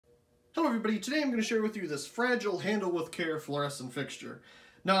Hello everybody, today I'm going to share with you this fragile handle with care fluorescent fixture.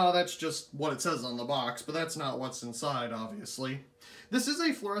 Now that's just what it says on the box, but that's not what's inside obviously. This is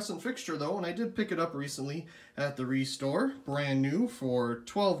a fluorescent fixture though, and I did pick it up recently at the Restore, brand new for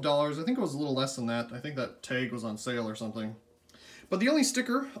 $12. I think it was a little less than that. I think that tag was on sale or something. But the only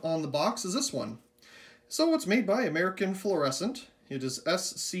sticker on the box is this one. So it's made by American Fluorescent. It is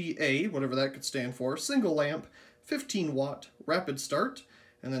SCA, whatever that could stand for, single lamp, 15 watt, rapid start.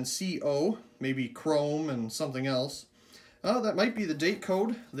 And then CO, maybe chrome and something else. That might be the date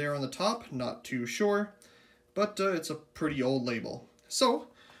code there on the top, not too sure, but it's a pretty old label. So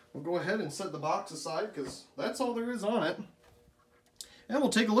we'll go ahead and set the box aside because that's all there is on it. And we'll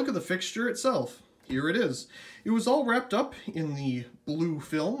take a look at the fixture itself. Here it is. It was all wrapped up in the blue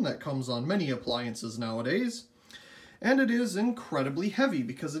film that comes on many appliances nowadays. And it is incredibly heavy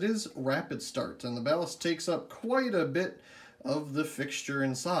because it is rapid start, and the ballast takes up quite a bit of the fixture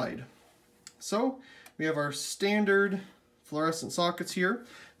inside. So we have our standard fluorescent sockets here.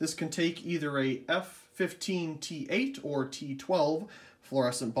 This can take either a F15T8 or T12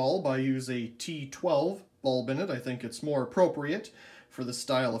 fluorescent bulb. I use a T12 bulb in it. I think it's more appropriate for the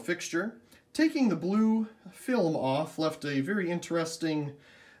style of fixture. Taking the blue film off left a very interesting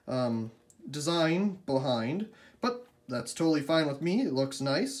design behind, but that's totally fine with me. It looks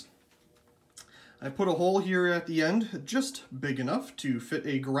nice. I put a hole here at the end, just big enough to fit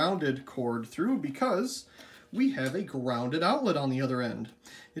a grounded cord through because we have a grounded outlet on the other end.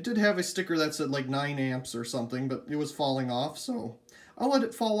 It did have a sticker that said like 9 amps or something, but it was falling off, so I'll let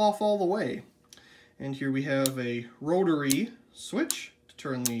it fall off all the way. And here we have a rotary switch to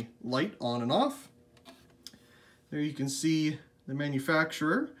turn the light on and off. There you can see the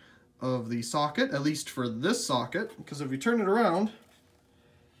manufacturer of the socket, at least for this socket, because if you turn it around,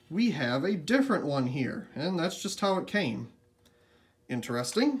 we have a different one here, and that's just how it came.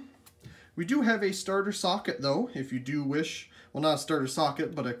 Interesting. We do have a starter socket though, if you do wish, well, not a starter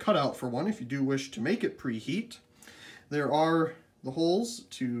socket, but a cutout for one if you do wish to make it preheat. There are the holes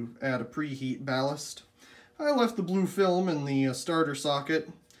to add a preheat ballast. I left the blue film in the starter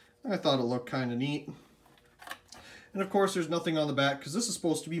socket. I thought it looked kind of neat. And of course there's nothing on the back because this is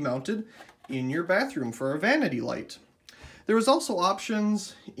supposed to be mounted in your bathroom for a vanity light. There is also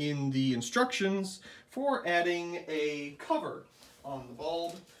options in the instructions for adding a cover on the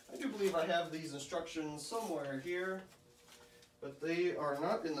bulb. I do believe I have these instructions somewhere here, but they are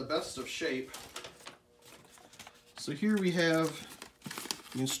not in the best of shape. So here we have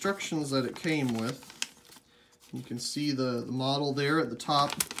the instructions that it came with. You can see the model there at the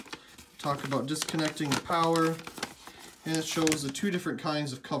top. Talk about disconnecting the power, and it shows the 2 different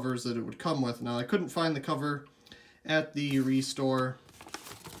kinds of covers that it would come with. Now I couldn't find the cover at the Restore,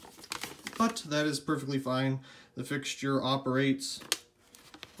 but that is perfectly fine. The fixture operates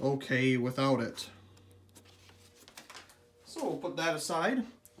okay without it. So we'll put that aside.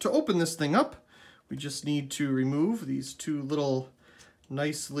 To open this thing up, we just need to remove these 2 little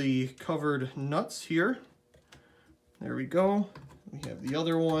nicely covered nuts here. There we go. We have the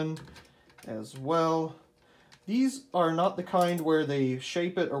other one as well. These are not the kind where they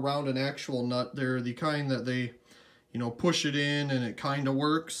shape it around an actual nut. They're the kind that they, you know, push it in and it kind of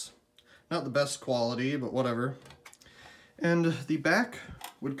works. Not the best quality, but whatever. And the back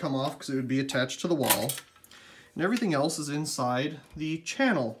would come off because it would be attached to the wall. And everything else is inside the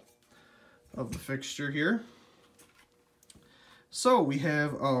channel of the fixture here. So we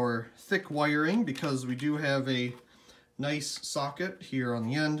have our thick wiring because we do have a nice socket here on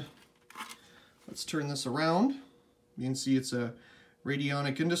the end. Let's turn this around. You can see it's a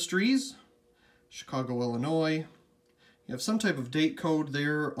Radionic Industries, Chicago, Illinois. You have some type of date code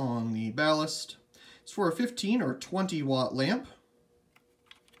there on the ballast. It's for a 15 or 20 watt lamp.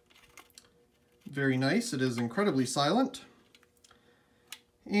 Very nice. It is incredibly silent.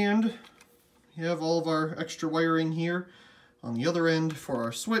 And you have all of our extra wiring here on the other end for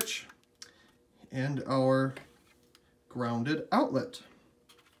our switch and our grounded outlet.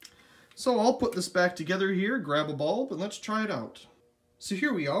 So I'll put this back together here, grab a bulb, and let's try it out. So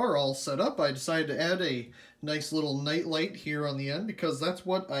here we are all set up. I decided to add a nice little night light here on the end because that's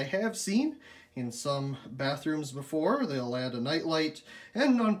what I have seen in some bathrooms before. They'll add a night light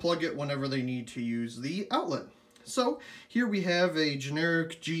and unplug it whenever they need to use the outlet. So here we have a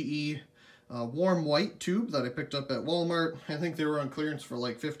generic GE warm white tube that I picked up at Walmart. I think they were on clearance for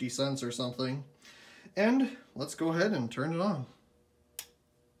like 50 cents or something. And let's go ahead and turn it on.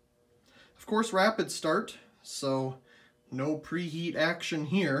 Of course, rapid start, so no preheat action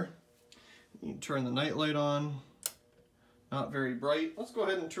here. You turn the night light on. Not very bright. Let's go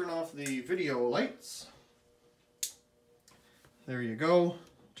ahead and turn off the video lights. There you go.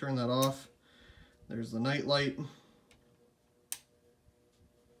 turn that off. There's the night light.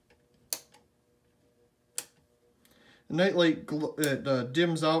 The night light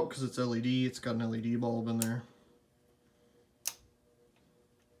dims out because it's LED. It's got an LED bulb in there.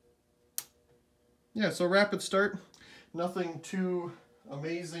 Yeah, so rapid start. Nothing too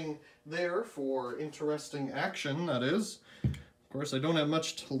amazing there for interesting action, that is. Of course, I don't have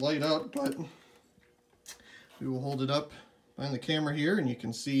much to light up, but we will hold it up behind the camera here, and you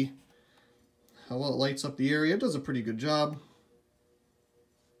can see how well it lights up the area. It does a pretty good job.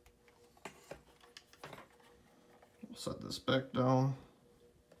 We'll set this back down.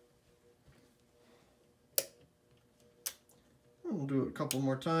 We'll do it a couple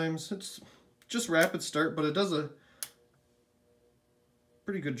more times. It's just rapid start, but it does a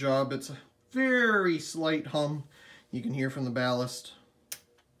pretty good job. It's a very slight hum you can hear from the ballast.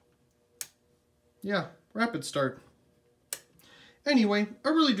 Yeah, rapid start. Anyway, I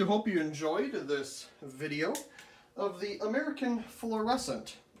really do hope you enjoyed this video of the American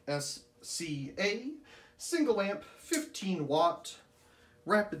Fluorescent SCA single amp 15 watt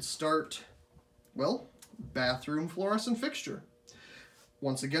rapid start, well, bathroom fluorescent fixture.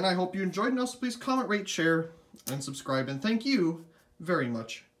 Once again, I hope you enjoyed, and also please comment, rate, share, and subscribe, and thank you very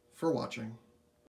much for watching.